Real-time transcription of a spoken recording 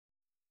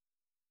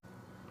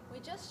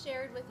just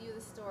shared with you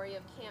the story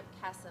of Camp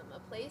Kesem, a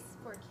place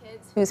for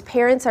kids whose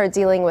parents are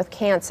dealing with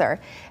cancer.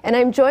 And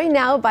I'm joined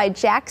now by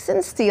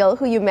Jackson Steele,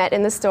 who you met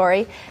in the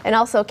story, and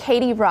also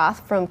Katie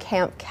Roth from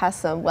Camp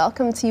Kesem.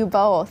 Welcome to you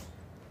both.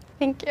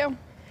 Thank you.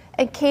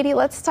 And Katie,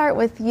 let's start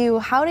with you.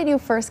 How did you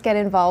first get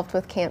involved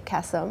with Camp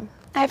Kesem?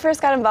 I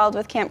first got involved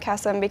with Camp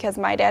Kesem because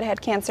my dad had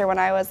cancer when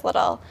I was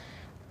little.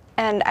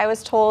 And I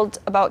was told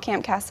about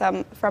Camp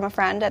Kesem from a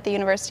friend at the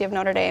University of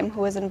Notre Dame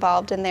who was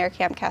involved in their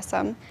Camp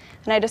Kesem.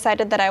 And I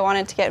decided that I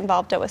wanted to get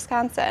involved at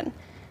Wisconsin.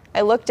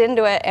 I looked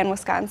into it and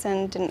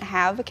Wisconsin didn't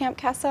have a Camp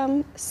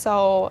Kesem,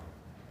 so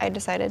I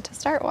decided to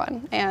start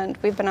one. And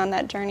we've been on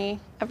that journey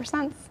ever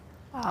since.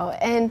 Wow.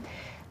 And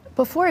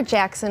before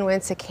Jackson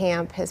went to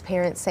camp, his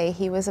parents say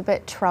he was a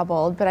bit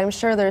troubled, but I'm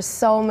sure there's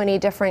so many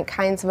different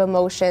kinds of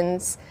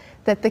emotions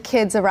that the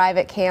kids arrive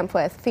at camp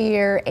with: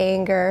 fear,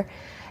 anger.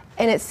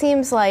 And it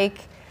seems like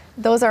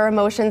those are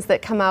emotions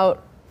that come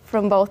out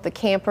from both the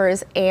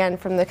campers and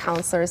from the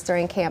counselors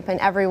during camp, and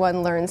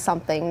everyone learns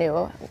something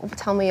new.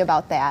 Tell me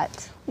about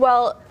that.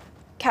 Well,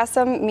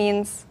 Kesem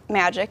means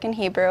magic in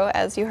Hebrew,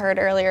 as you heard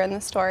earlier in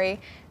the story.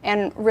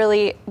 And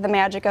really, the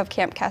magic of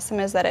Camp Kesem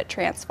is that it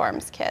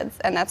transforms kids.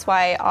 And that's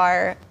why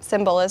our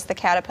symbol is the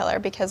caterpillar,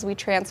 because we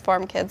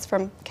transform kids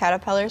from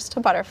caterpillars to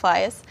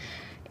butterflies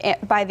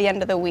by the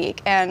end of the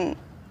week. And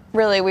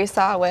really, we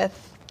saw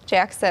with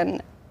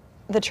Jackson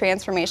the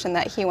transformation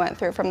that he went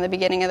through from the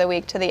beginning of the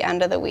week to the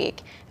end of the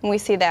week. And we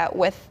see that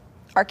with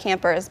our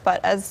campers,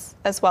 but as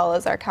well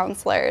as our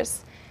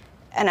counselors.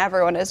 And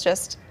everyone is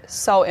just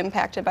so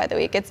impacted by the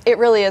week. It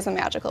really is a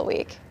magical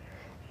week.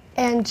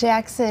 And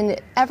Jackson,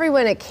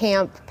 everyone at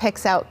camp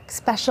picks out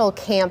special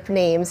camp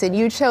names, and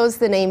you chose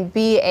the name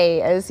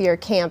BA as your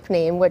camp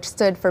name, which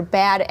stood for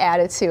Bad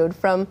Attitude,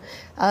 from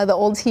the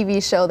old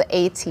TV show The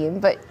A-Team.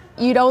 But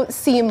you don't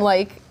seem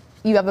like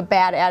you have a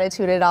bad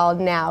attitude at all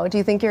now. Do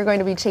you think you're going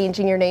to be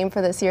changing your name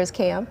for this year's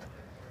camp?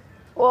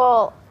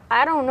 Well,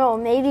 I don't know,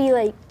 maybe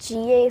like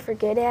GA for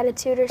good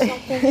attitude or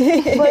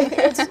something.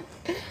 But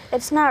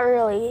it's not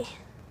really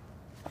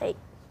like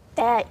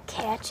that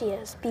catchy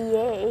as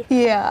BA.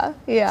 Yeah,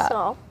 yeah.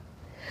 So.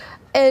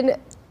 And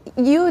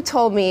you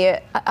told me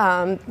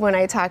when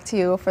I talked to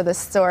you for this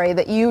story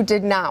that you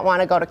did not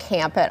want to go to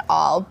camp at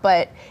all,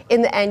 but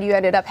in the end you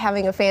ended up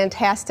having a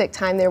fantastic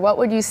time there. What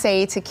would you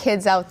say to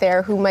kids out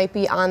there who might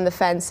be on the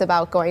fence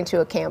about going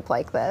to a camp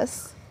like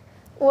this?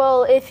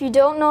 Well, if you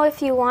don't know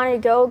if you want to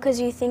go because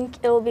you think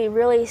it'll be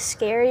really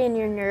scary and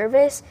you're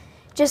nervous,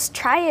 just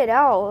try it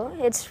out.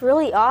 It's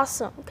really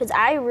awesome, because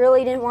I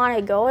really didn't want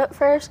to go at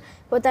first,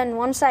 but then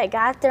once I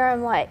got there,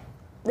 I'm like,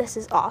 this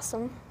is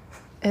awesome.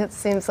 It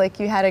seems like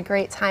you had a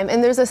great time.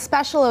 And there's a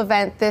special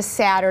event this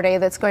Saturday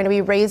that's going to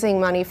be raising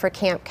money for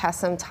Camp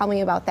Kesem. Tell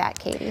me about that,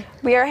 Katie.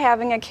 We are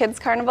having a kids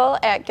carnival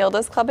at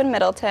Gilda's Club in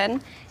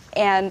Middleton,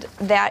 and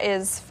that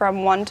is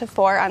from 1 to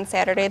 4 on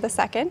Saturday the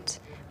 2nd.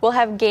 We'll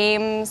have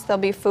games, there'll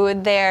be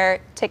food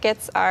there.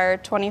 Tickets are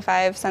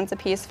 25 cents a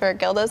piece for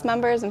Gilda's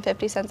members and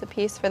 50 cents a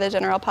piece for the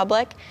general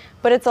public.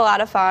 But it's a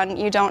lot of fun.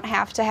 You don't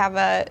have to have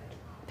a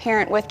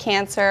parent with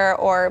cancer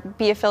or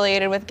be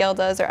affiliated with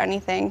Gilda's or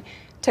anything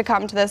to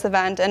come to this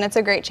event, and it's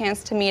a great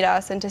chance to meet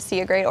us and to see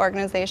a great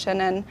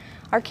organization. And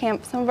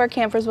some of our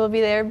campers will be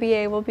there,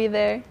 BA will be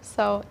there,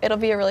 so it'll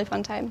be a really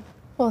fun time.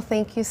 Well,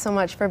 thank you so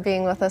much for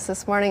being with us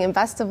this morning, and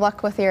best of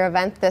luck with your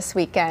event this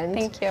weekend.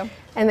 Thank you.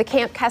 And the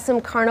Camp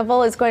Kesem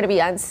Carnival is going to be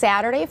on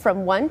Saturday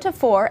from 1 to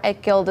 4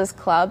 at Gilda's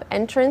Club.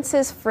 Entrance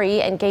is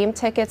free, and game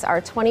tickets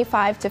are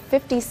 25 to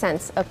 50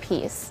 cents a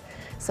piece.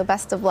 So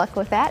best of luck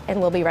with that,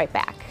 and we'll be right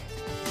back.